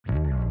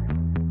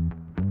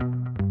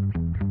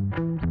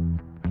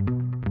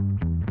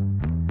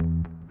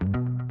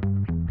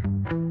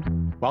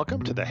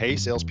Welcome to the Hey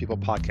Salespeople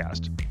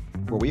podcast,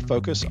 where we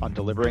focus on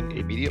delivering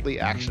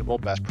immediately actionable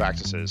best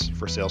practices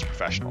for sales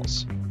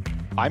professionals.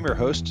 I'm your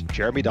host,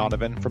 Jeremy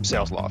Donovan from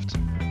SalesLoft.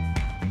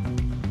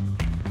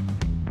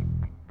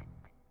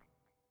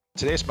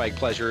 Today it's my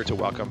pleasure to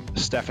welcome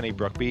Stephanie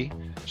Brookby.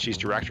 She's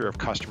Director of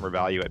Customer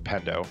Value at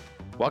Pendo.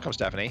 Welcome,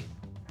 Stephanie.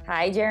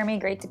 Hi, Jeremy.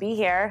 Great to be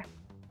here.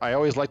 I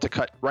always like to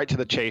cut right to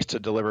the chase to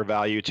deliver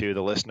value to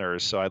the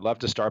listeners. So I'd love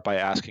to start by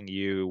asking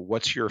you,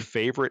 what's your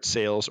favorite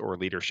sales or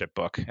leadership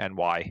book and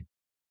why?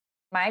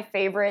 My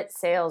favorite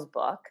sales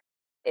book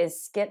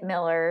is Skip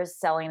Miller's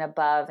Selling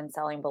Above and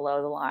Selling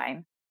Below the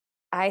Line.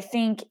 I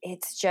think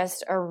it's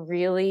just a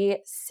really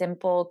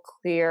simple,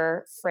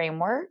 clear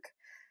framework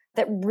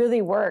that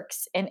really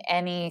works in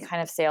any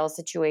kind of sales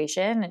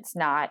situation. It's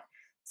not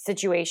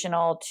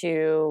situational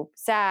to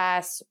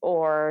SaaS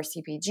or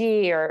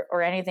CPG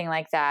or anything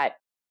like that.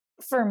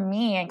 For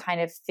me, and kind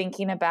of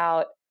thinking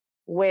about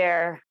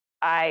where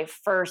I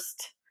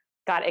first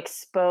got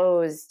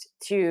exposed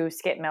to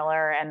Skip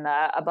Miller and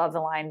the above the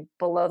line,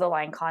 below the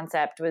line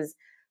concept was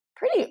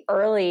pretty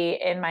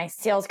early in my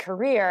sales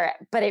career,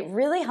 but it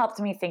really helped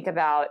me think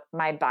about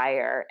my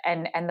buyer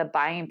and the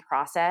buying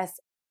process.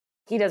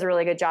 He does a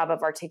really good job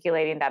of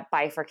articulating that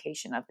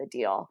bifurcation of the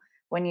deal.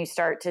 When you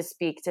start to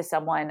speak to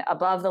someone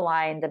above the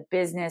line, the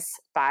business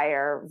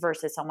buyer,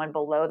 versus someone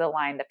below the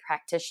line, the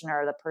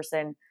practitioner, the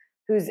person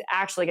who's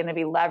actually going to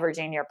be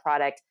leveraging your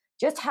product,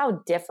 just how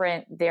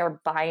different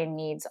their buying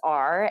needs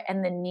are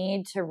and the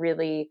need to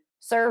really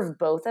serve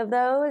both of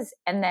those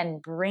and then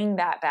bring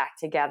that back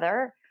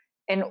together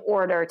in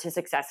order to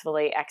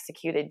successfully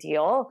execute a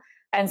deal.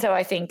 And so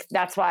I think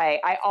that's why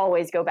I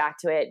always go back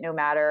to it, no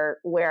matter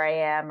where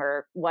I am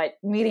or what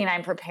meeting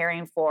I'm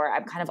preparing for.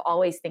 I'm kind of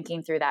always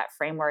thinking through that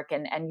framework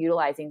and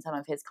utilizing some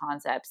of his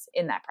concepts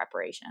in that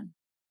preparation.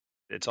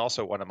 It's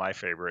also one of my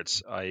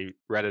favorites. I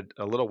read it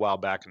a little while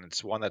back, and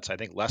it's one that's, I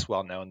think, less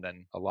well known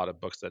than a lot of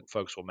books that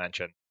folks will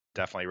mention.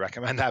 Definitely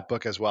recommend that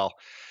book as well.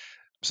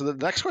 So the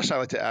next question I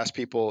like to ask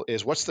people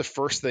is, what's the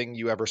first thing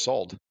you ever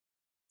sold?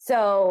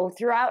 So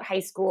throughout high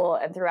school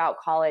and throughout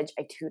college,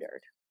 I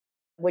tutored,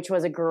 which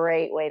was a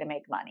great way to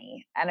make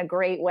money and a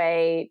great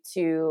way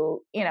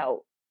to,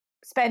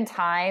 spend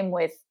time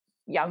with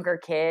younger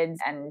kids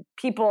and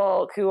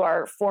people who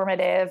are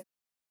formative.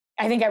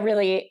 I think I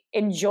really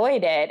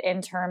enjoyed it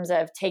in terms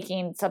of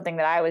taking something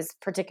that I was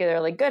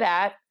particularly good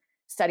at,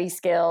 study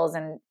skills,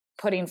 and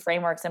putting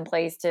frameworks in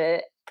place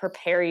to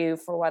prepare you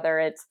for whether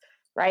it's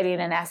writing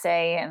an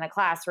essay in a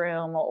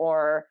classroom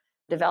or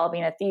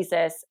developing a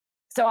thesis.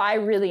 So I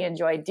really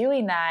enjoyed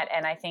doing that.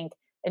 And I think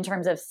in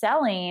terms of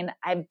selling,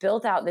 I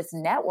built out this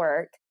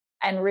network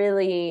and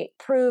really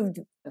proved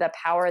the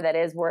power that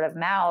is word of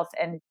mouth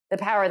and the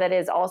power that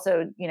is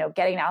also,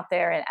 getting out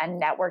there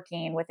and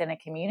networking within a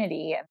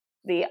community.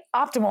 The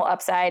optimal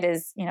upside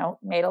is,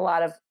 made a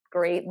lot of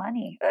great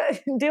money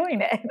doing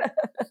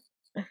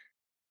it.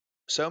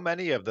 So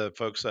many of the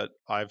folks that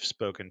I've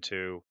spoken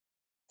to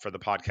for the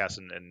podcast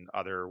and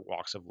other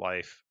walks of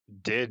life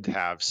did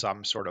have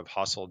some sort of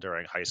hustle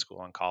during high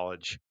school and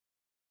college.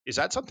 Is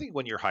that something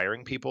when you're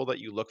hiring people that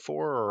you look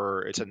for,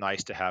 or it's a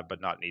nice to have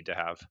but not need to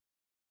have?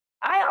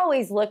 I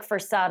always look for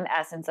some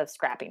essence of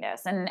scrappiness,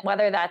 and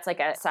whether that's like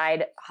a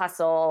side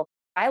hustle.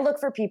 I look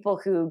for people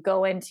who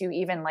go into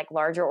even like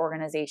larger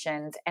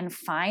organizations and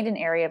find an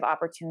area of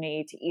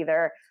opportunity to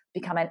either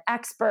become an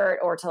expert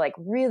or to like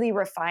really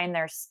refine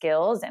their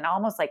skills and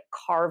almost like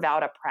carve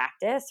out a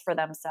practice for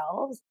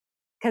themselves.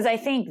 Because I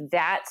think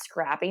that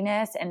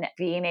scrappiness and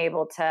being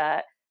able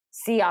to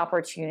see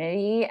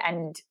opportunity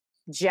and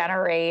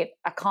generate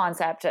a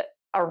concept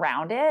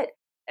around it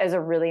is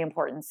a really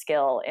important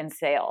skill in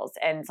sales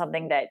and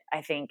something that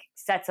I think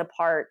sets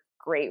apart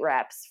great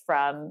reps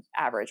from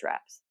average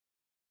reps.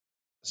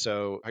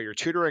 So you're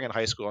tutoring in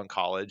high school and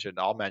college, and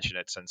I'll mention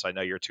it since I know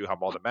you're too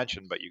humble to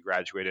mention, but you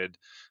graduated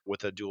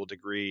with a dual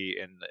degree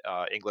in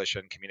English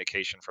and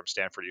communication from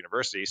Stanford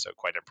University. So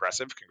quite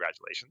impressive.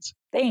 Congratulations.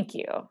 Thank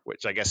you.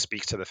 Which I guess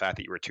speaks to the fact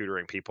that you were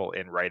tutoring people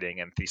in writing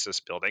and thesis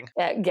building.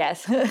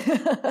 Yes.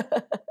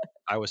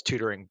 I was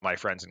tutoring my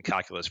friends in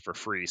calculus for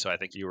free, so I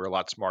think you were a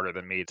lot smarter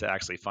than me to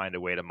actually find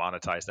a way to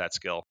monetize that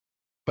skill.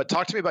 But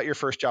talk to me about your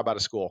first job out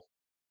of school.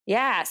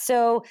 Yeah.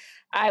 So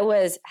I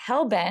was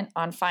hell-bent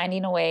on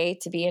finding a way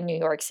to be in New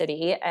York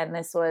City. And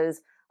this was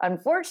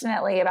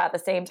unfortunately about the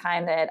same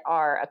time that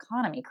our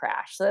economy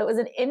crashed. So it was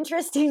an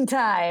interesting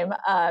time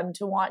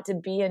to want to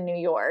be in New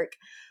York.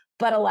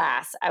 But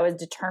alas, I was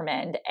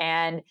determined.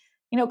 And,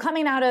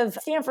 coming out of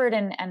Stanford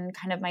and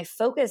kind of my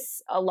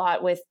focus a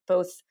lot with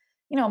both,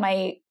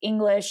 my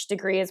English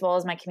degree as well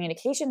as my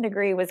communication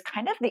degree was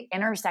kind of the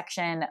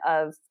intersection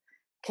of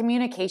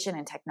communication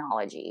and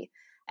technology.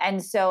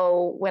 And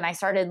so when I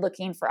started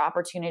looking for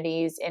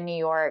opportunities in New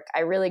York,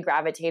 I really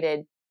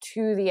gravitated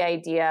to the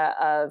idea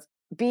of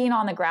being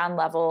on the ground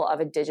level of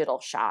a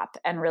digital shop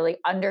and really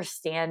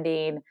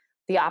understanding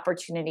the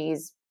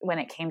opportunities when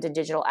it came to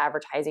digital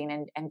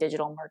advertising and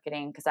digital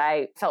marketing, because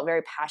I felt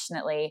very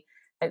passionately.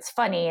 It's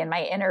funny, in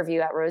my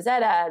interview at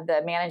Rosetta,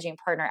 the managing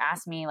partner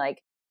asked me,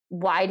 like,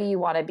 why do you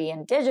want to be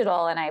in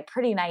digital? And I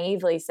pretty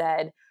naively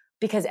said,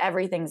 because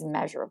everything's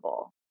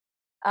measurable.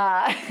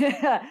 Uh,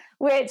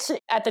 which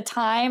at the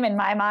time in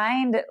my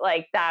mind,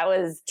 like that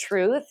was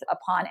truth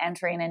upon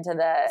entering into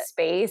the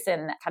space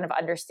and kind of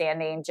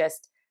understanding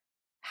just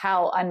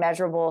how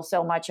unmeasurable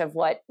so much of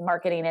what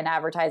marketing and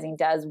advertising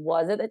does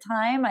was at the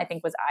time, I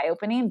think was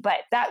eye-opening. But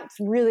that's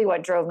really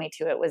what drove me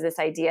to it, was this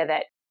idea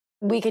that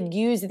we could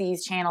use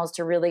these channels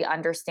to really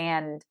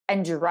understand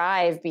and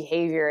drive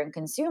behavior in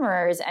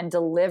consumers and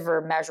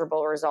deliver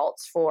measurable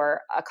results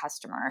for a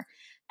customer.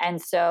 And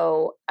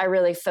so I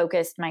really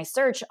focused my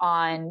search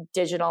on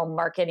digital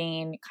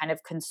marketing kind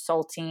of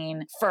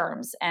consulting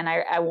firms. And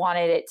I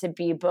wanted it to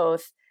be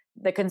both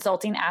the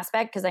consulting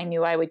aspect, because I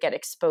knew I would get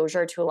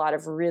exposure to a lot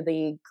of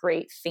really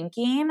great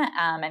thinking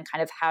and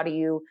kind of how do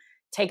you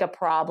take a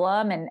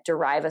problem and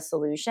derive a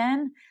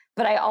solution.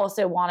 But I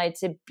also wanted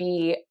to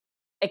be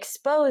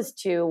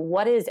exposed to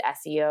what is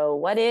SEO,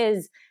 what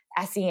is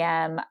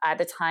SEM at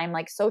the time,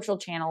 like social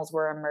channels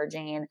were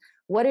emerging.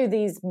 What do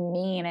these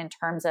mean in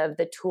terms of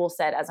the tool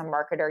set as a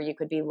marketer you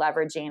could be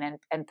leveraging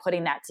and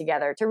putting that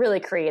together to really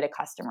create a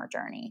customer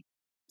journey?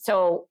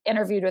 So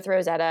interviewed with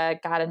Rosetta,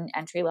 got an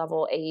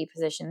entry-level AE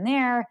position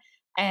there.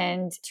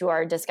 And to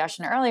our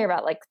discussion earlier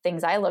about like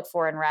things I look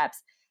for in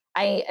reps,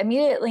 I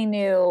immediately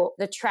knew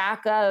the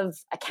track of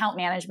account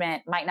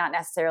management might not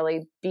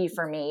necessarily be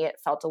for me. It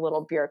felt a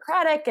little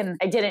bureaucratic and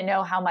I didn't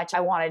know how much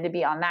I wanted to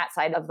be on that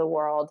side of the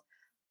world.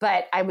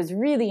 But I was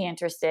really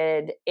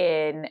interested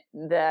in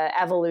the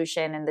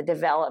evolution and the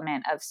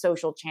development of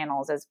social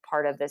channels as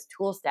part of this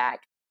tool stack.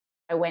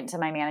 I went to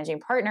my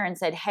managing partner and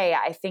said, hey,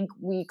 I think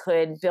we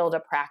could build a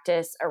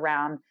practice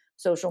around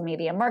social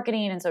media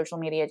marketing and social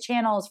media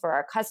channels for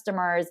our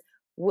customers.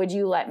 Would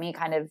you let me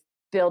kind of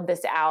build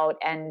this out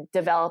and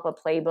develop a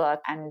playbook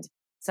and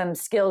some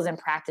skills and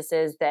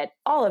practices that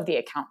all of the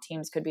account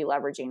teams could be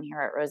leveraging here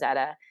at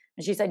Rosetta?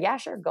 And she said, yeah,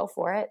 sure, go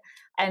for it.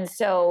 And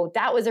so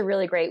that was a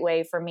really great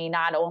way for me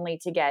not only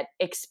to get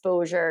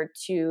exposure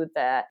to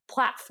the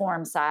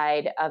platform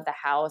side of the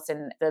house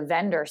and the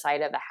vendor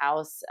side of the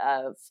house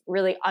of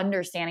really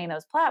understanding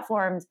those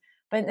platforms,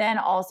 but then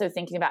also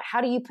thinking about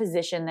how do you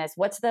position this?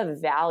 What's the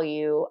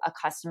value a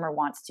customer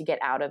wants to get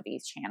out of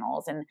these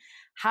channels? And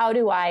how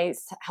do I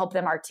help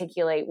them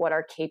articulate what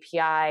are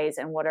KPIs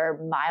and what are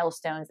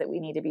milestones that we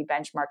need to be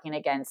benchmarking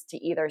against to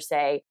either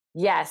say,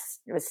 yes,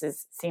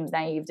 seems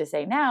naive to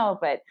say now,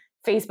 but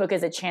Facebook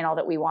is a channel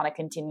that we want to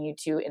continue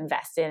to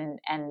invest in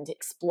and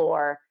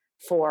explore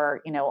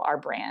for, our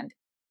brand.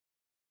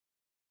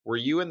 Were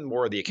you in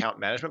more of the account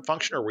management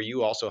function, or were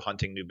you also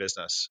hunting new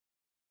business?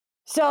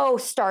 So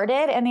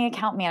started in the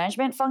account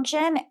management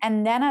function.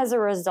 And then as a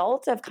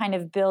result of kind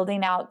of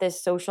building out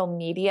this social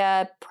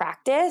media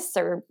practice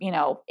or,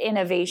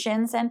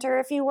 innovation center,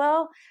 if you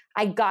will,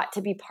 I got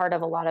to be part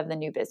of a lot of the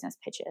new business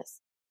pitches.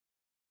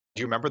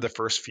 Do you remember the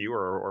first few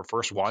or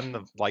first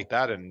one like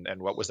that? And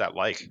what was that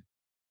like?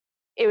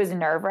 It was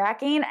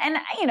nerve-wracking. And,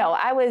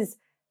 I was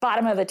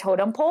bottom of the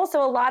totem pole.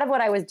 So a lot of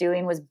what I was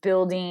doing was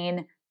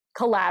building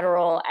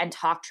collateral and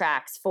talk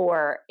tracks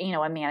for,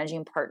 a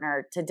managing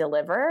partner to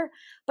deliver.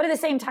 But at the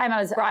same time, I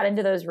was brought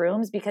into those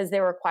rooms because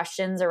there were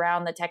questions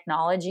around the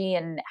technology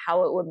and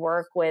how it would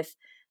work with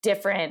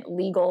different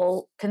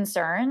legal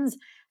concerns.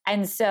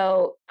 And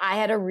so I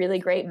had a really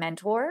great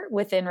mentor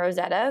within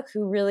Rosetta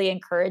who really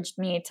encouraged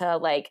me to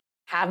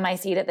have my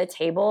seat at the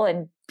table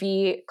and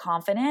be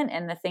confident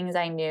in the things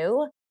I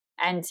knew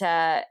and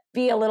to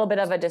be a little bit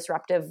of a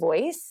disruptive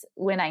voice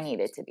when I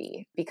needed to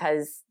be,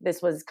 because this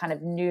was kind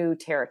of new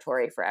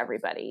territory for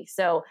everybody.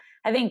 So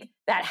I think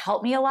that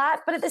helped me a lot.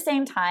 But at the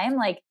same time,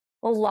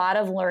 a lot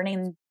of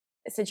learning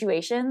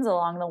situations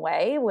along the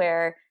way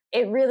where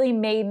it really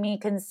made me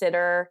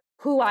consider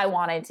who I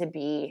wanted to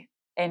be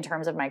in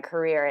terms of my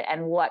career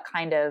and what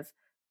kind of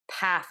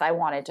path I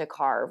wanted to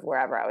carve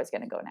wherever I was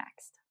going to go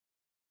next.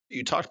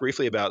 You talked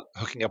briefly about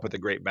hooking up with a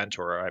great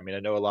mentor. I mean, I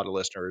know a lot of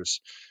listeners,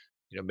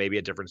 maybe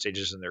at different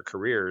stages in their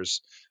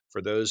careers.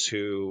 For those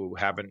who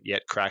haven't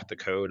yet cracked the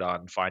code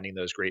on finding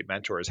those great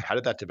mentors, how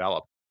did that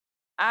develop?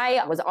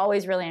 I was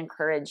always really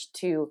encouraged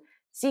to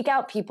seek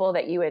out people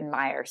that you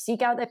admire,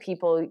 seek out the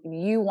people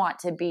you want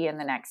to be in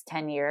the next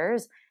 10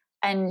 years,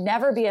 and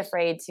never be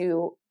afraid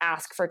to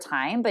ask for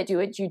time, but do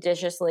it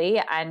judiciously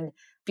and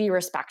be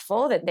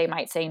respectful that they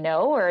might say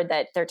no or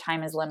that their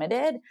time is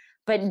limited,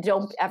 but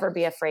don't ever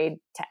be afraid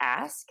to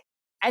ask.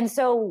 And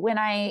so when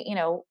I,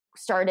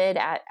 started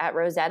at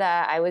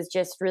Rosetta, I was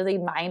just really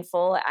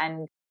mindful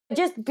and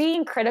just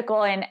being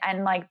critical and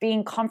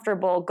being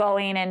comfortable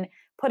going and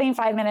putting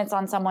 5 minutes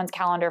on someone's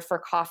calendar for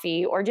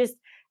coffee or just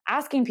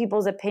asking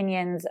people's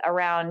opinions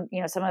around,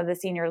 some of the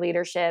senior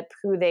leadership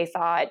who they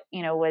thought,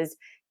 was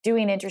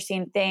doing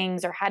interesting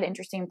things or had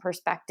interesting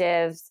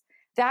perspectives.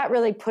 That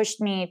really pushed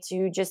me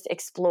to just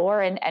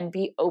explore and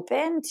be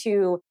open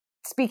to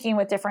speaking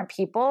with different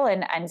people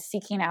and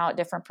seeking out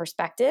different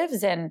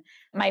perspectives. And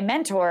my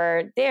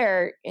mentor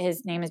there,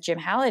 his name is Jim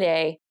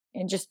Halliday,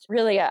 and just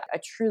really a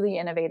truly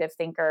innovative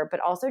thinker, but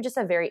also just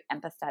a very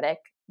empathetic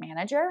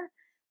manager.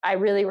 I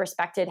really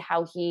respected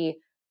how he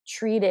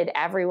treated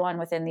everyone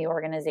within the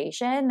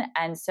organization.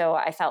 And so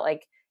I felt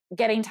like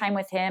getting time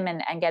with him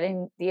and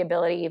getting the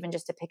ability even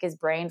just to pick his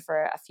brain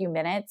for a few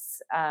minutes,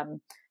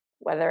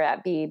 whether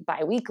that be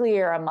biweekly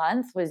or a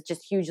month, was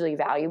just hugely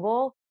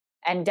valuable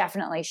and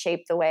definitely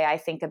shaped the way I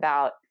think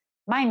about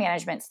my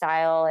management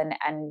style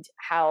and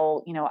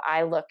how,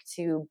 I look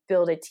to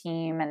build a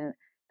team and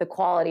the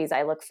qualities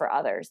I look for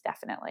others,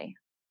 definitely.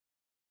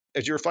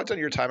 As you reflect on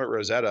your time at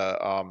Rosetta,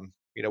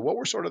 what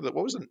were what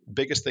was the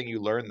biggest thing you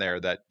learned there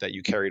that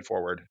you carried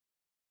forward?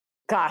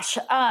 Gosh,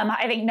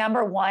 I think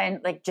number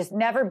one, like just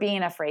never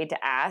being afraid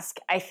to ask.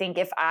 I think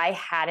if I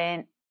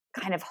hadn't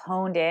kind of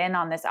honed in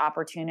on this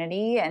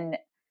opportunity and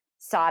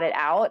sought it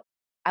out,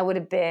 I would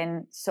have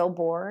been so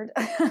bored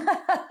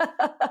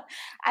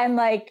and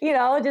like,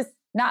 just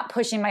not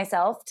pushing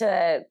myself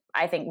to,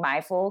 I think,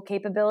 my full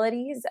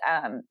capabilities.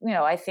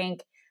 I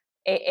think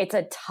it's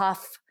a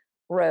tough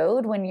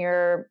road when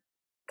you're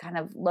kind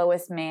of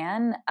lowest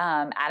man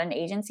at an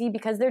agency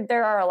because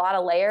there are a lot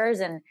of layers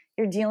and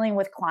you're dealing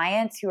with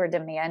clients who are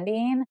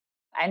demanding.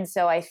 And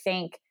so I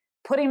think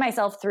putting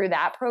myself through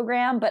that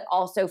program, but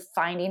also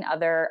finding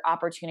other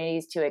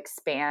opportunities to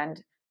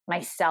expand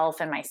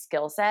myself and my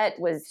skill set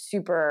was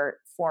super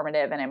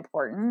formative and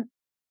important.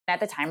 At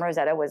the time,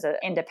 Rosetta was an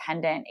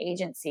independent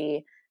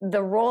agency.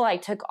 The role I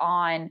took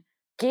on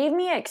gave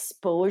me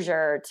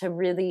exposure to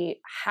really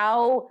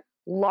how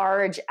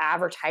large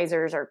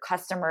advertisers or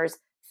customers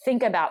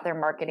think about their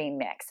marketing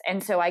mix.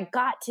 And so I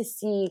got to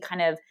see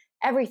kind of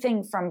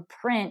everything from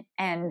print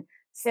and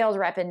sales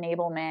rep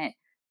enablement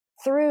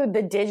through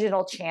the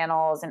digital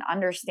channels and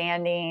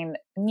understanding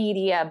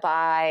media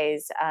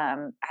buys,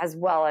 as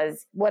well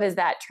as what does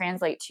that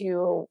translate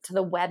to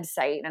the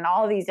website and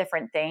all of these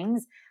different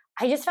things.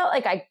 I just felt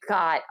like I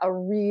got a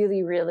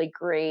really, really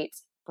great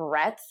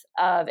breadth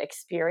of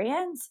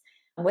experience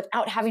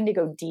without having to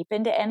go deep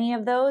into any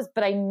of those.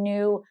 But I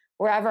knew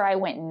wherever I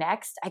went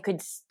next, I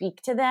could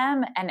speak to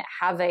them and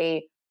have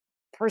a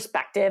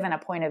perspective and a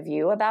point of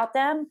view about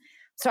them.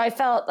 So I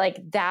felt like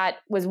that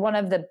was one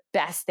of the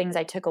best things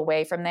I took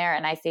away from there.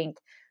 And I think,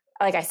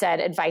 like I said,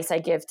 advice I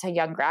give to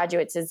young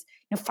graduates is,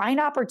 find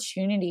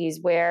opportunities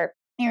where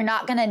you're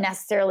not going to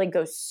necessarily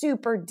go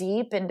super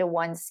deep into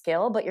one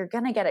skill, but you're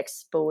going to get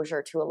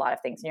exposure to a lot of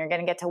things and you're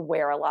going to get to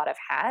wear a lot of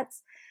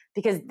hats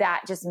because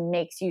that just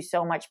makes you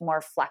so much more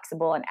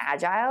flexible and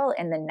agile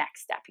in the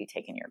next step you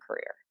take in your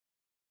career.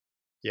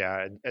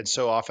 Yeah, and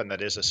so often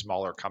that is a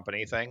smaller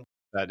company thing,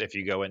 that if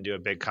you go into a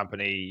big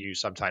company, you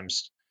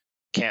sometimes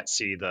can't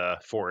see the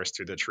forest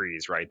through the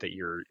trees, right? That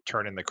you're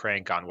turning the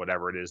crank on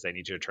whatever it is they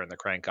need you to turn the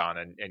crank on,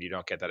 and you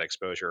don't get that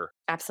exposure.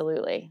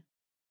 Absolutely.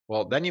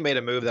 Well, then you made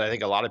a move that I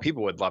think a lot of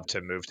people would love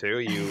to move to.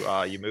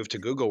 You moved to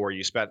Google, where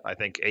you spent, I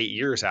think, 8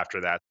 years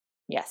after that.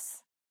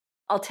 Yes.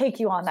 I'll take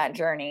you on that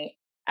journey.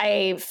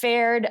 I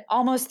fared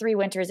almost 3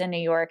 winters in New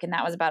York, and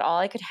that was about all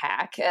I could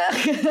hack.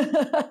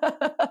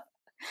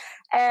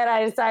 And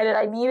I decided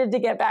I needed to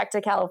get back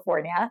to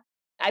California.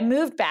 I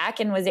moved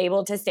back and was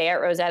able to stay at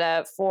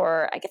Rosetta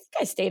for, I think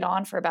I stayed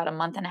on for about a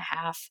month and a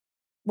half,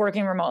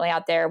 working remotely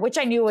out there, which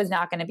I knew was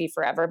not going to be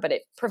forever, but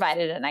it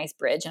provided a nice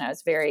bridge. And I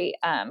was very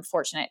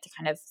fortunate to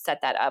kind of set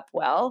that up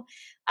well.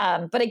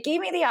 But it gave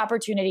me the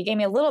opportunity, gave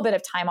me a little bit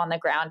of time on the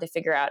ground to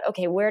figure out,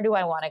 okay, where do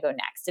I want to go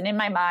next? And in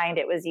my mind,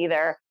 it was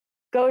either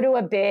go to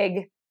a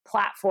big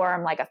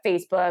platform like a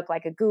Facebook,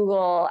 like a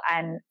Google,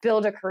 and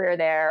build a career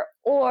there,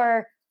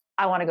 or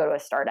I want to go to a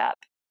startup.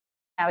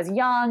 I was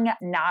young,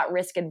 not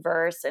risk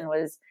adverse, and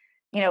was,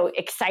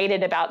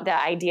 excited about the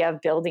idea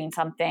of building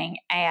something.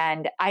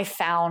 And I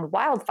found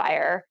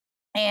Wildfire.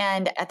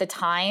 And at the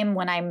time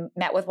when I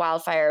met with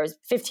Wildfire, it was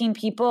 15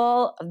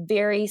 people, a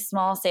very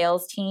small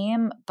sales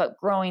team, but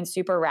growing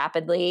super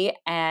rapidly.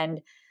 And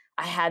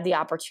I had the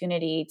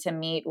opportunity to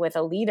meet with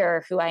a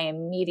leader who I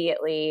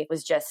immediately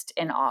was just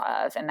in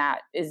awe of, and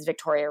that is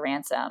Victoria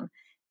Ransom.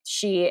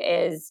 She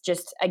is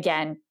just,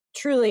 again,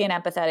 truly an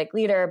empathetic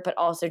leader, but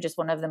also just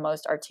one of the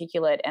most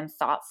articulate and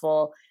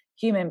thoughtful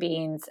human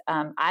beings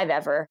I've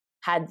ever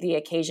had the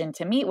occasion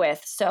to meet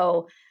with.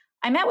 So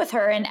I met with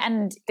her,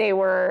 and they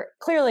were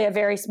clearly a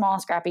very small,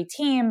 scrappy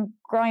team,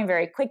 growing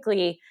very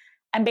quickly.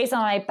 And based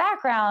on my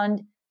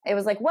background, it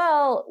was like,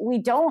 well, we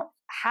don't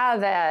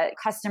have a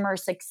customer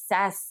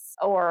success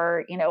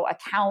or,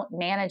 account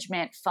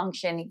management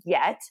function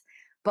yet,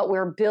 but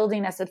we're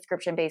building a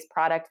subscription-based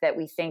product that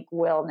we think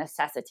will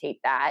necessitate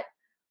that.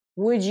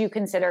 Would you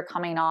consider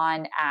coming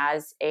on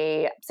as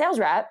a sales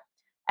rep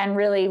and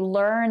really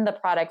learn the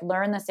product,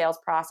 learn the sales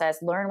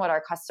process, learn what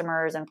our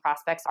customers and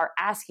prospects are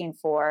asking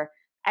for,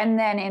 and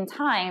then in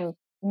time,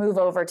 move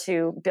over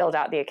to build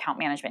out the account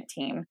management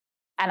team?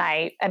 And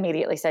I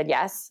immediately said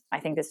yes. I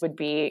think this would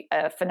be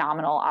a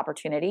phenomenal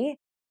opportunity,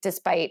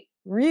 despite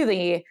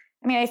really,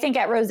 I think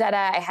at Rosetta,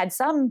 I had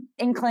some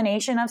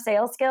inclination of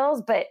sales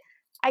skills, but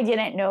I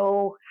didn't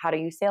know how to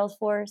use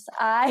Salesforce.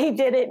 I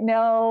didn't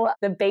know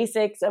the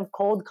basics of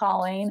cold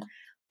calling,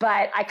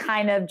 but I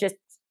kind of just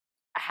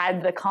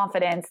had the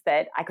confidence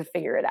that I could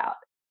figure it out.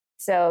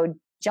 So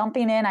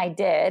jumping in, I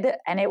did,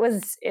 and it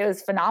was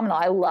phenomenal.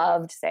 I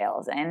loved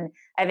sales, and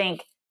I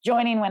think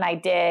joining when I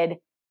did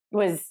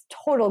was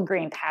total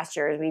green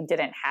pastures. We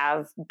didn't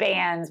have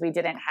bands, we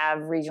didn't have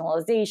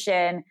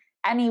regionalization.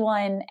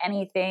 Anyone,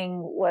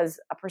 anything was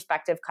a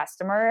prospective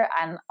customer,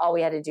 and all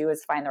we had to do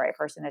was find the right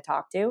person to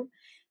talk to,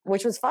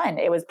 which was fun.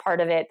 It was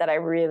part of it that I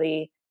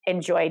really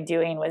enjoyed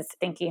doing, was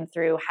thinking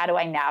through how do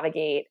I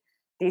navigate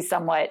these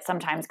somewhat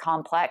sometimes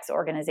complex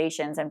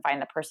organizations and find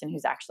the person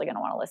who's actually going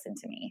to want to listen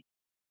to me.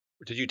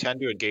 Did you tend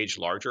to engage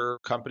larger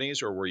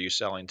companies, or were you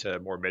selling to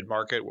more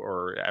mid-market,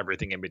 or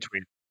everything in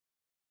between?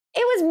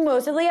 It was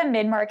mostly a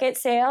mid-market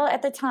sale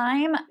at the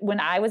time.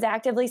 When I was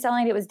actively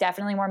selling, it was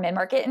definitely more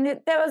mid-market. And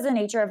that was the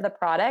nature of the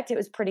product. It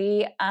was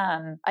pretty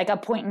like a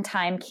point in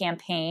time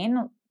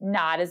campaign,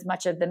 not as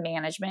much of the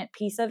management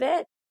piece of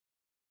it.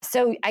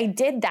 So I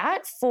did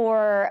that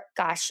for,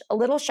 gosh, a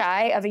little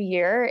shy of a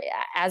year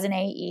as an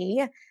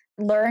AE,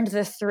 learned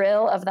the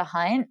thrill of the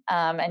hunt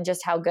and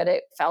just how good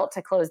it felt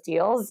to close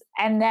deals.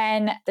 And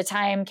then the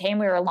time came,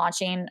 we were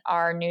launching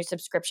our new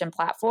subscription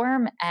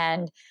platform,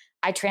 and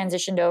I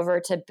transitioned over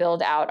to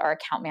build out our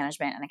account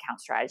management and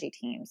account strategy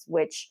teams,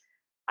 which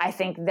I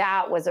think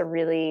that was a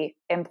really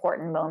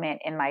important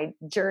moment in my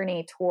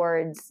journey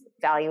towards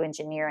value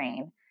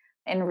engineering,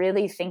 and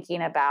really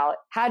thinking about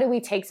how do we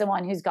take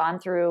someone who's gone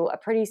through a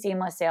pretty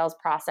seamless sales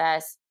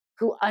process,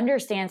 who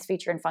understands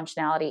feature and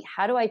functionality,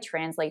 how do I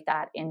translate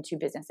that into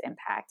business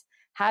impact?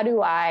 How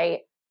do I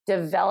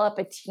develop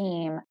a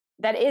team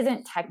that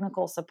isn't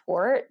technical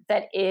support,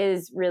 that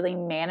is really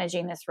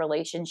managing this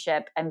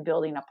relationship and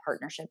building a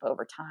partnership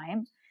over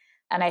time?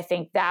 And I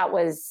think that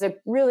was a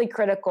really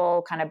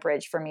critical kind of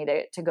bridge for me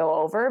to go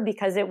over,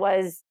 because it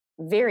was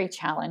very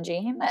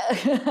challenging,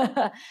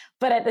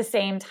 but at the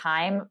same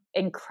time,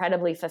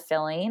 incredibly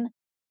fulfilling.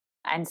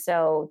 And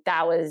so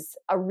that was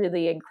a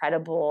really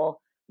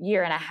incredible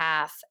year and a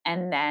half.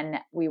 And then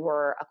we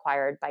were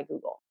acquired by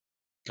Google.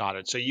 Got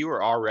it. So you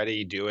had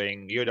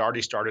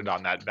already started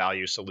on that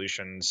value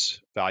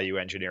solutions, value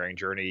engineering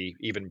journey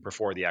even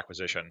before the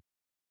acquisition.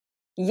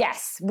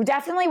 Yes, we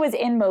definitely was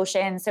in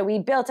motion. So we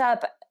built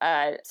up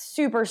a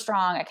super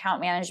strong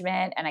account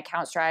management and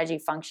account strategy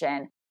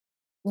function.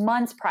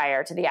 Months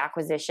prior to the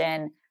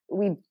acquisition,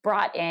 we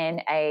brought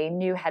in a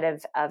new head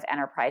of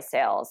enterprise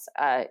sales,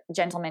 a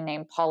gentleman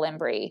named Paul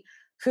Embry,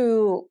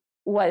 who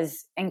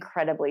was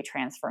incredibly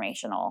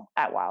transformational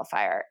at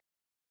Wildfire.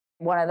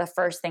 One of the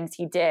first things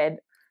he did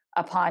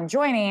upon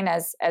joining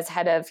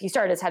he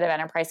started as head of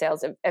enterprise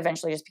sales,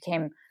 eventually just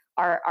became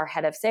our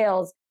head of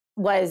sales,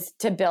 was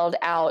to build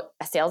out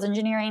a sales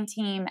engineering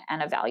team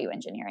and a value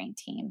engineering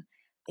team.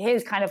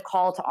 His kind of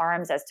call to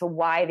arms as to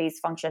why these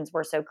functions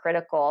were so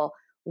critical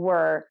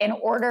were, in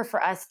order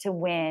for us to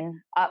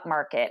win up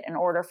market, in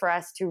order for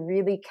us to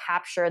really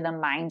capture the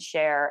mind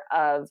share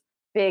of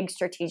big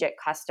strategic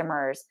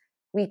customers,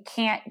 we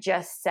can't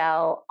just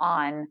sell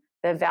on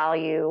the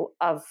value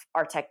of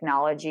our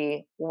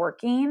technology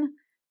working.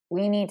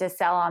 We need to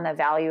sell on the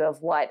value of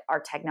what our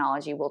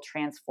technology will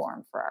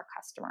transform for our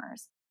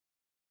customers.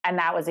 And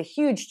that was a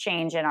huge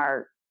change in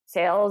our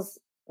sales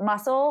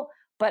muscle.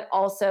 But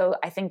also,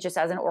 I think just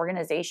as an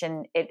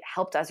organization, it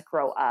helped us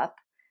grow up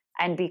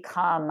and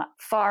become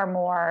far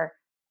more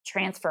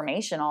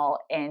transformational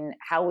in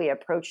how we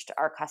approached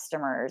our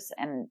customers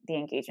and the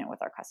engagement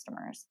with our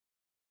customers.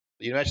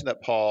 You mentioned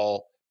that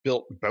Paul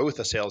built both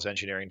a sales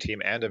engineering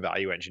team and a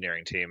value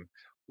engineering team.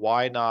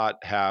 Why not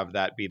have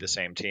that be the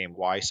same team?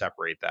 Why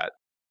separate that?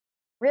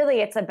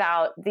 Really, it's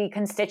about the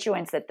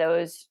constituents that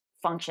those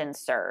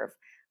functions serve.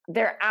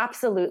 They're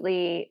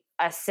absolutely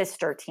a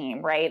sister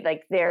team, right?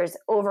 Like there's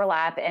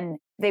overlap and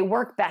they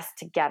work best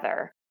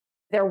together.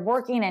 They're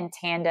working in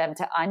tandem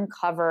to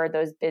uncover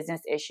those business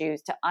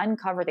issues, to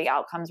uncover the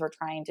outcomes we're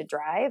trying to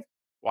drive.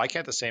 Why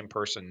can't the same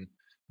person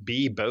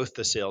be both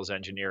the sales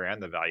engineer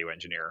and the value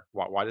engineer?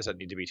 Why does that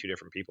need to be two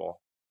different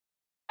people?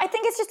 I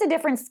think it's just a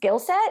different skill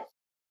set.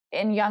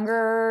 In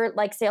younger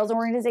like sales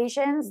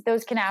organizations,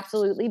 those can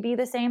absolutely be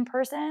the same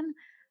person.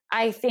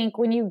 I think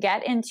when you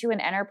get into an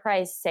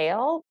enterprise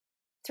sale,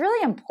 it's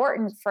really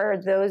important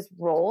for those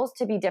roles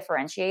to be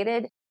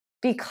differentiated,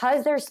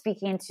 because they're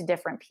speaking to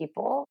different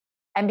people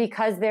and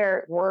because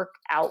their work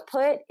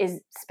output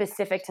is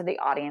specific to the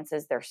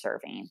audiences they're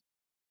serving.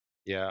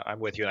 Yeah, I'm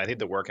with you. And I think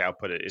the work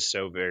output is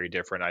so very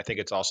different. I think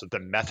it's also the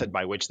method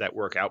by which that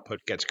work output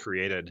gets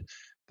created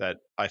that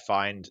I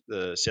find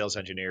the sales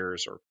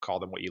engineers, or call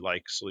them what you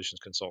like, solutions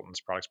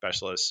consultants, product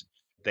specialists,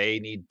 they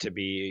need to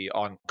be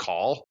on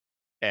call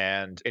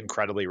and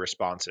incredibly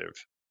responsive.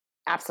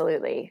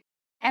 Absolutely.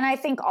 And I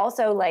think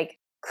also like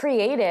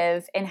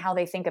creative in how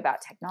they think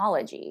about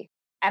technology.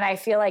 And I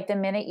feel like the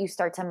minute you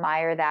start to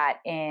mire that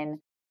in,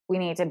 we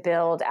need to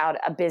build out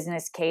a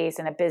business case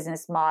and a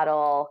business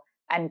model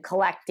and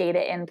collect data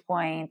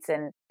endpoints.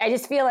 And I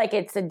just feel like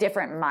it's a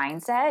different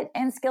mindset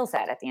and skill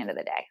set at the end of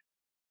the day.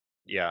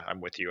 Yeah, I'm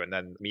with you. And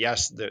then,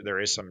 yes, there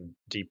is some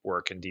deep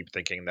work and deep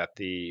thinking that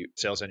the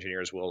sales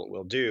engineers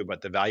will do,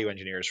 but the value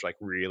engineers like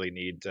really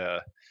need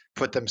to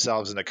put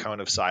themselves in a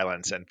cone of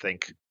silence and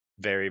think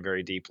very,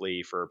 very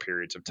deeply for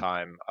periods of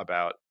time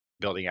about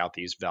building out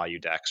these value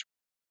decks.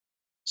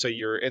 So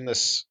you're in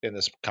this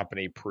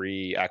company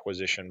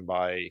pre-acquisition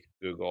by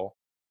Google,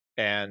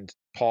 and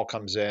Paul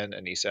comes in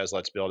and he says,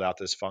 "Let's build out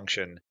this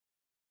function."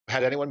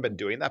 Had anyone been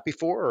doing that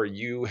before, or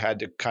you had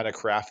to kind of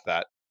craft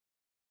that?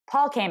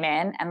 Paul came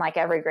in and, like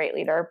every great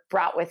leader,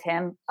 brought with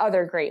him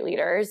other great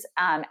leaders.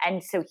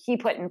 And so he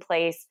put in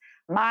place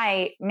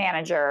my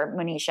manager,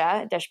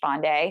 Monisha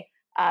Deshpande,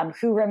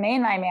 who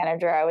remained my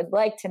manager, I would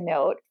like to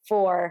note,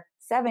 for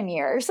 7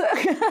 years.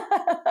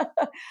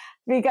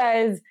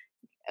 Because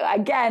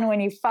again,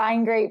 when you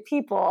find great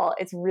people,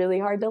 it's really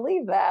hard to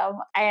leave them.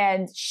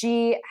 And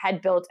she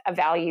had built a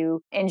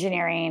value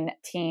engineering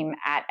team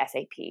at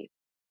SAP.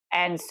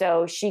 And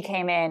so she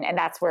came in, and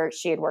that's where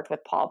she had worked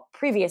with Paul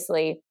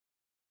previously.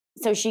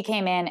 So she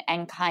came in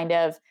and kind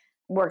of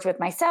worked with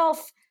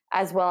myself,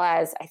 as well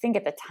as, I think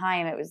at the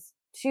time it was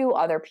two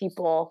other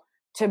people,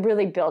 to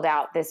really build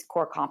out this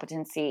core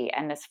competency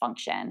and this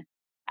function.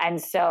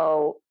 And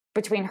so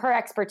between her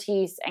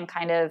expertise and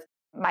kind of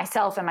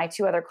myself and my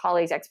two other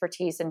colleagues'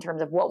 expertise in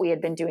terms of what we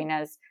had been doing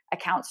as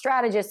account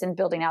strategists and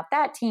building out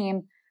that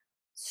team,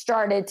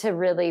 started to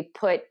really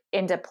put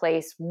into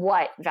place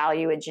what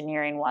value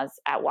engineering was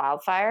at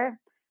Wildfire.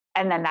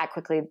 And then that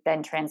quickly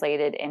then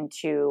translated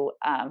into,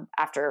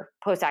 after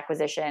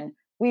post-acquisition,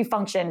 we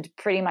functioned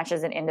pretty much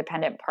as an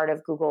independent part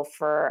of Google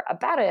for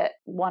about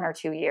 1 or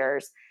 2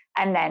 years.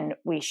 And then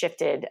we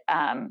shifted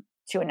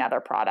to another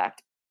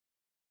product.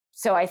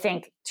 So I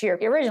think, to your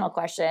original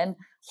question,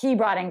 he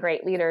brought in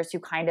great leaders who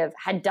kind of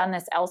had done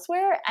this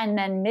elsewhere, and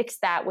then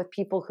mixed that with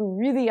people who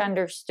really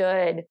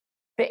understood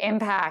the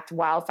impact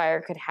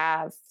Wildfire could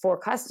have for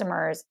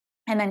customers.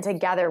 And then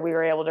together we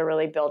were able to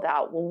really build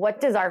out, well, what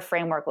does our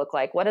framework look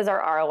like? What does our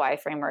ROI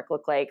framework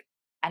look like?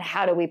 And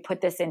how do we put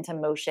this into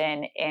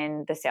motion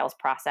in the sales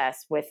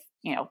process with,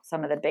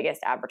 some of the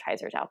biggest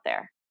advertisers out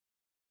there?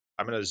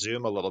 I'm going to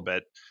zoom a little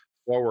bit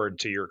forward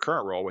to your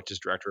current role, which is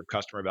Director of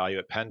Customer Value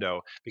at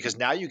Pendo, because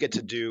now you get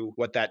to do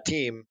what that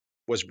team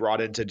was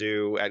brought in to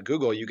do at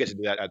Google. You get to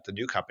do that at the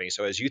new company.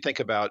 So as you think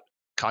about,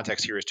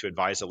 context here is to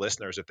advise the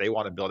listeners, if they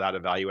want to build out a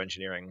value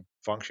engineering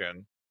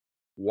function,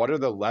 what are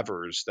the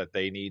levers that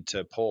they need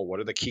to pull? What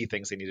are the key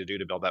things they need to do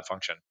to build that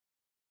function?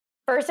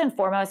 First and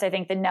foremost, I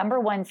think the number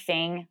one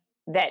thing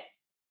that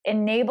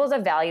enables a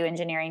value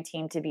engineering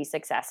team to be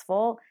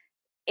successful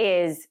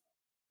is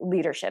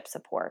leadership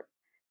support.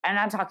 And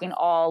I'm talking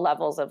all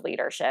levels of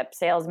leadership: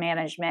 sales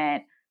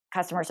management,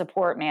 customer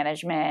support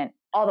management,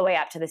 all the way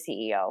up to the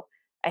CEO.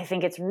 I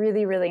think it's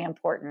really, really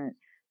important,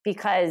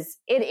 because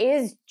it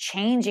is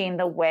changing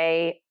the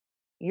way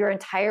your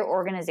entire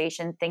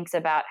organization thinks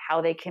about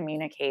how they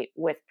communicate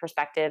with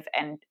prospective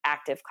and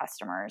active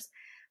customers.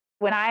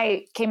 When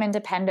I came into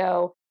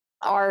Pendo,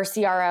 our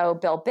CRO,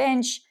 Bill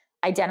Binch,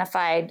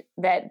 identified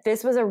that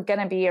this was going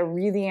to be a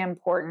really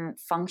important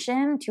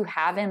function to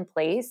have in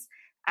place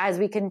as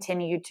we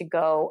continue to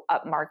go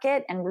up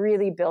market and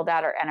really build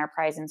out our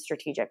enterprise and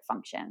strategic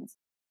functions.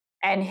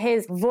 And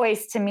his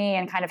voice to me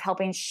and kind of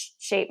helping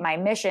shape my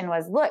mission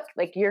was, look,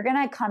 like, you're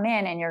going to come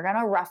in and you're going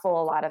to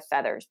ruffle a lot of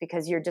feathers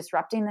because you're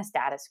disrupting the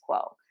status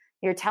quo.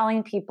 You're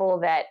telling people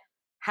that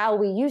how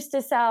we used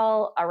to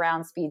sell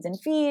around speeds and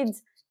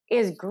feeds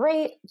is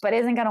great, but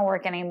isn't going to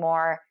work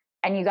anymore.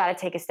 And you got to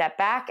take a step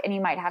back, and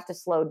you might have to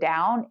slow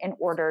down in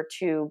order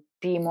to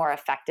be more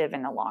effective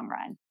in the long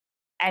run.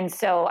 And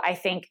so I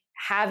think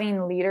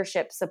having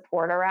leadership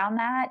support around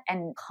that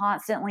and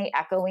constantly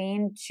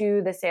echoing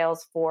to the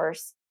sales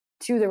force,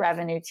 to the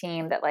revenue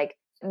team, that, like,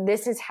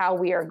 this is how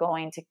we are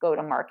going to go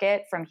to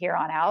market from here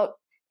on out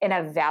in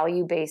a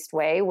value-based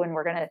way, when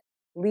we're going to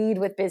lead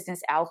with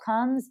business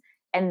outcomes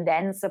and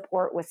then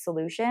support with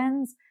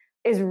solutions,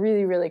 is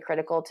really, really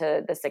critical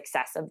to the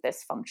success of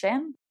this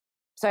function.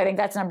 So I think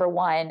that's number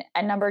one.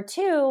 And number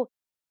two,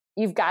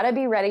 you've got to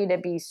be ready to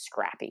be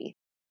scrappy.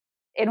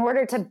 In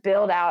order to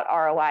build out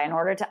ROI, in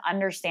order to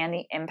understand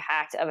the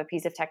impact of a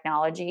piece of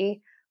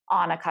technology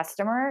on a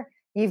customer,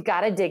 you've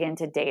got to dig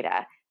into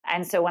data.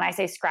 And so when I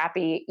say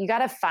scrappy, you got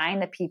to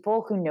find the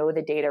people who know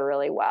the data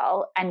really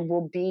well and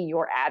will be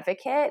your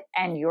advocate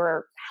and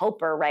your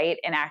helper, right?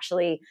 And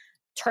actually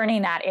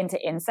turning that into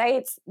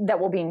insights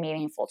that will be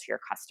meaningful to your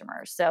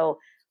customers. So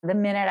the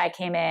minute I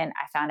came in,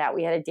 I found out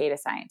we had a data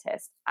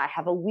scientist. I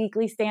have a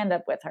weekly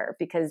stand-up with her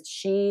because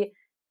she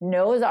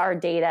knows our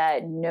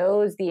data,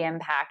 knows the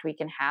impact we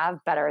can have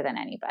better than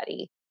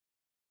anybody.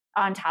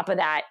 On top of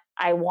that,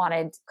 I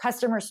wanted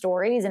customer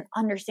stories and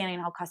understanding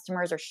how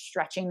customers are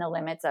stretching the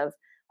limits of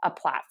a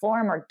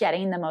platform or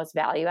getting the most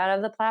value out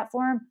of the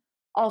platform,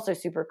 also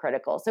super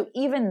critical. So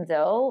even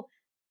though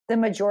the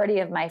majority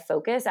of my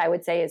focus, I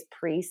would say, is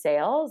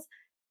pre-sales,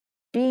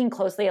 being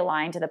closely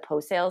aligned to the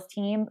post-sales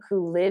team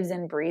who lives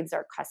and breathes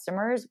our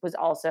customers was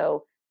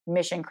also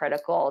mission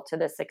critical to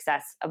the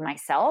success of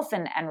myself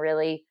and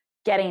really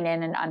getting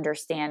in and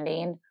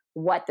understanding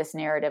what this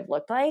narrative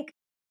looked like.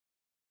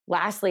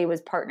 Lastly,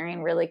 was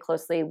partnering really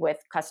closely with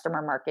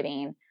customer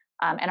marketing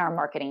and our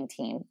marketing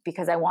team,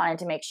 because I wanted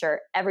to make sure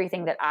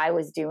everything that I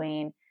was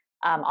doing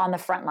on the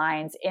front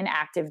lines in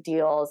active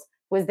deals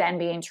was then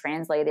being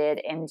translated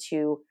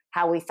into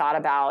how we thought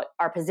about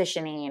our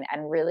positioning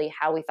and really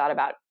how we thought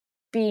about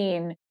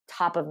being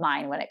top of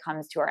mind when it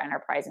comes to our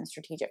enterprise and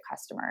strategic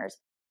customers.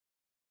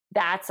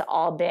 That's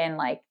all been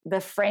like the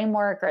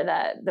framework or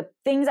the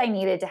things I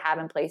needed to have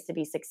in place to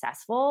be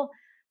successful.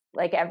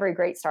 Like every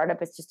great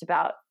startup, it's just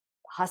about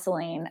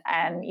hustling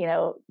and,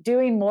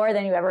 doing more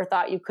than you ever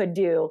thought you could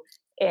do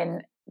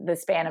in the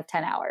span of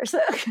 10 hours.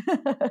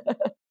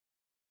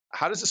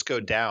 How does this go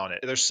down?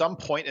 There's some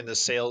point in the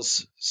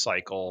sales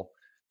cycle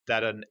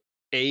that an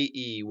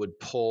AE would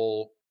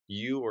pull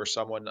you or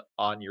someone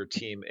on your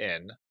team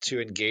in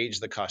to engage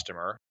the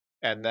customer.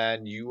 And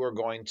then you are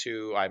going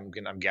to,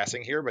 I'm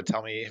guessing here, but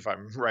tell me if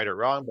I'm right or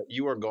wrong, but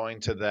you are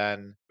going to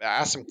then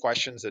ask some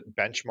questions that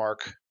benchmark,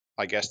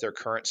 I guess, their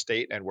current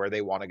state and where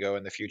they want to go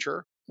in the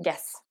future.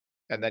 Yes.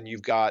 And then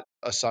you've got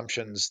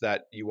assumptions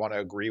that you want to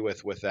agree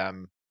with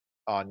them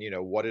on,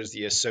 what is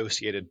the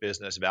associated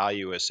business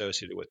value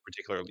associated with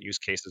particular use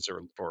cases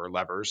or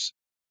levers.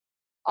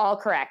 All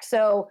correct.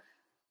 So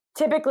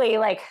typically,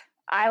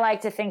 I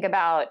like to think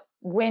about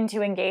when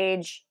to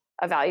engage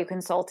a value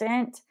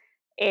consultant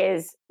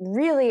is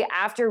really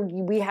after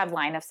we have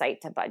line of sight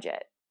to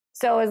budget.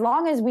 So as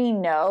long as we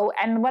know,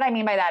 and what I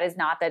mean by that is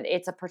not that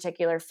it's a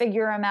particular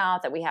figure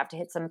amount that we have to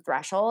hit some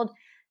threshold.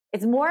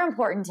 It's more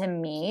important to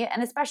me,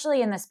 and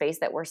especially in the space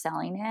that we're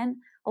selling in,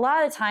 a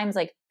lot of the times,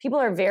 people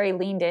are very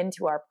leaned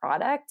into our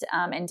product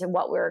and to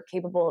what we're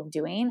capable of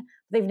doing.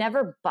 They've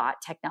never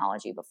bought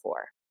technology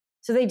before.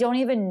 So they don't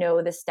even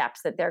know the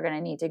steps that they're going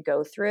to need to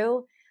go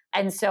through.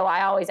 And so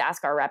I always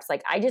ask our reps,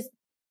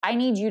 I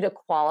need you to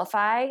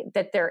qualify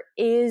that there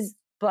is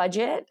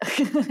budget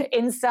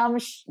in some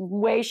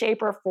way,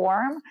 shape, or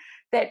form,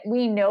 that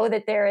we know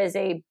that there is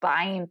a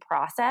buying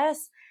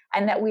process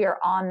and that we are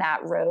on that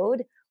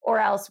road, or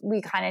else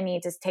we kind of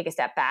need to take a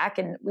step back,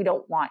 and we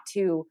don't want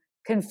to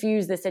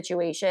confuse the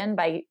situation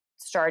by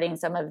starting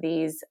some of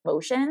these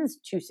motions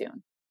too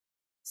soon.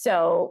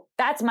 So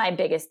that's my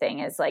biggest thing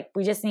is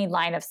we just need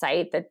line of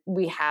sight that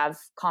we have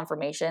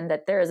confirmation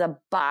that there is a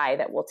buy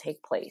that will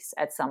take place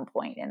at some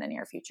point in the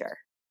near future.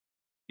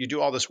 You do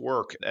all this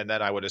work, and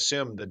then I would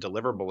assume the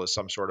deliverable is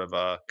some sort of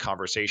a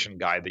conversation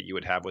guide that you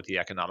would have with the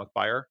economic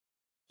buyer.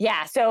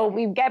 Yeah. So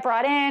we get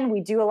brought in,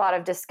 we do a lot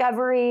of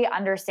discovery,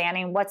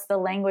 understanding what's the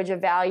language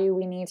of value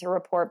we need to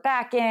report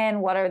back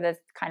in, what are the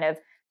kind of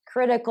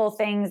critical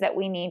things that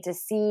we need to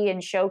see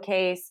and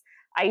showcase.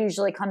 I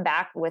usually come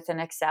back with an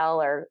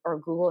Excel or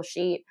Google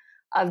sheet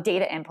of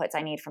data inputs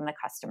I need from the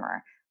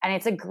customer. And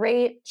it's a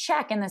great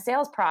check in the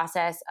sales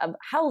process of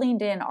how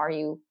leaned in are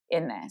you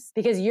in this?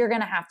 Because you're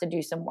going to have to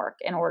do some work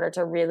in order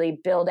to really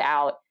build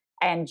out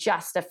and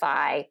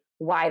justify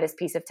why this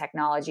piece of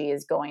technology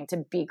is going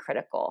to be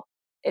critical.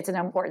 It's an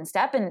important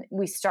step, and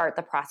we start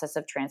the process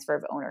of transfer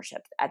of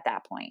ownership at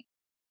that point.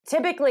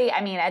 Typically,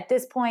 at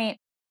this point,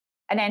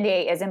 an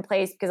NDA is in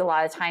place because a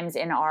lot of times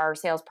in our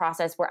sales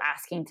process, we're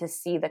asking to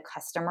see the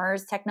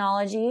customer's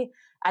technology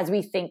as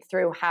we think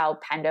through how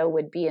Pendo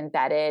would be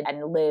embedded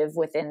and live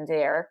within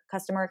their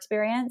customer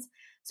experience.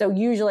 So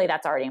usually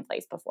that's already in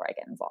place before I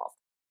get involved.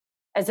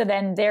 And so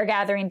then they're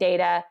gathering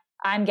data.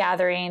 I'm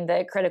gathering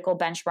the critical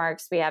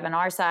benchmarks we have on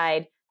our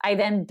side. I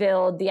then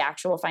build the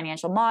actual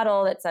financial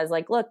model that says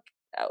look,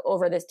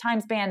 over this time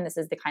span, this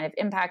is the kind of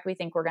impact we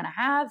think we're going to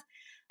have.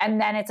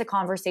 And then it's a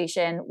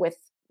conversation with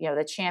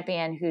the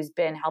champion who's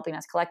been helping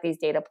us collect these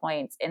data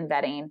points in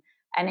vetting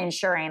and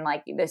ensuring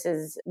this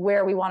is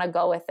where we want to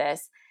go with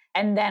this.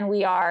 And then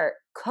we are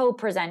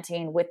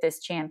co-presenting with this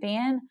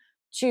champion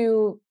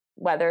to,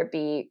 whether it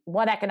be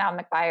one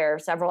economic buyer or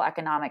several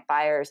economic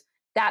buyers,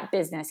 that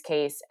business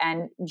case,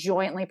 and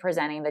jointly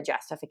presenting the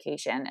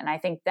justification. And I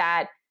think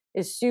that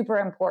is super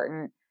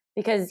important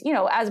because,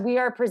 as we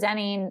are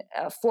presenting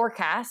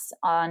forecasts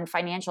on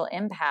financial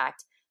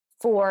impact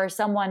for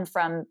someone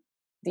from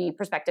the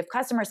prospective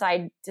customer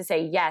side to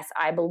say, yes,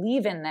 I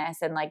believe in this,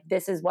 and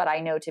this is what I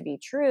know to be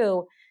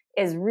true,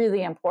 is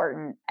really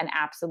important and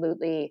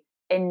absolutely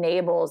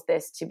enables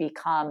this to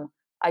become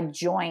a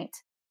joint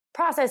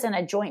process and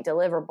a joint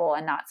deliverable,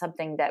 and not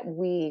something that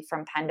we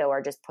from Pendo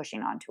are just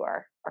pushing onto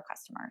our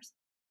customers.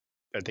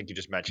 I think you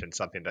just mentioned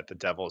something that the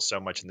devil is so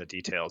much in the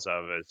details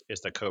of is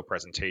the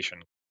co-presentation.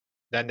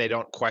 Then they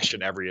don't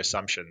question every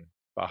assumption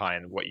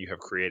behind what you have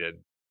created.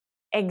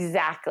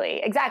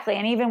 Exactly.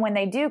 And even when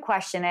they do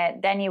question it,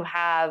 then you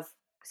have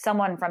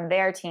someone from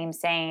their team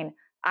saying,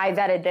 I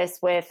vetted this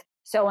with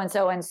so and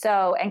so and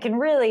so, and can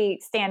really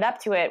stand up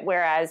to it.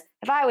 Whereas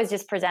if I was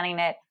just presenting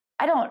it,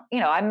 I don't,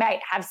 I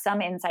might have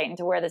some insight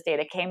into where this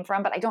data came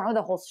from, but I don't know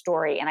the whole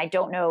story, and I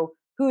don't know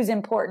who's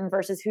important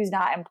versus who's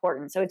not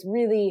important. So it's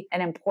really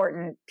an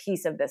important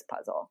piece of this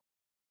puzzle.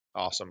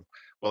 Awesome.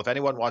 Well, if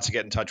anyone wants to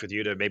get in touch with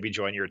you to maybe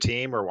join your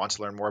team or wants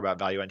to learn more about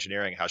value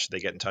engineering, how should they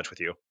get in touch with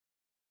you?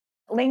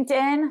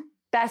 LinkedIn,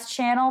 best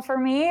channel for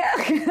me.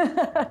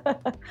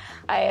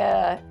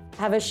 I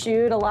have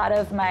eschewed a lot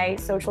of my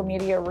social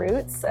media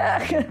roots. So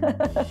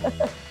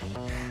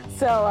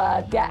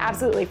yeah,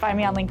 absolutely. Find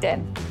me on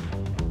LinkedIn.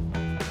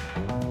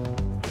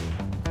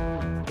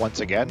 Once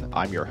again,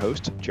 I'm your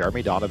host,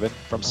 Jeremy Donovan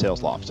from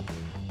SalesLoft.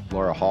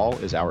 Laura Hall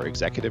is our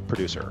executive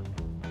producer.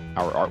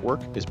 Our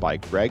artwork is by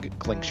Greg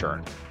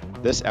Klingshirn.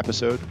 This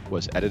episode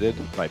was edited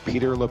by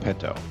Peter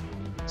Lopento.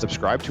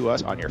 Subscribe to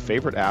us on your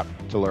favorite app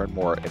to learn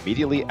more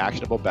immediately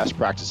actionable best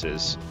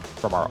practices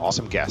from our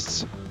awesome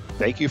guests.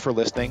 Thank you for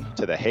listening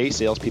to the Hey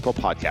Salespeople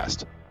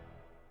podcast.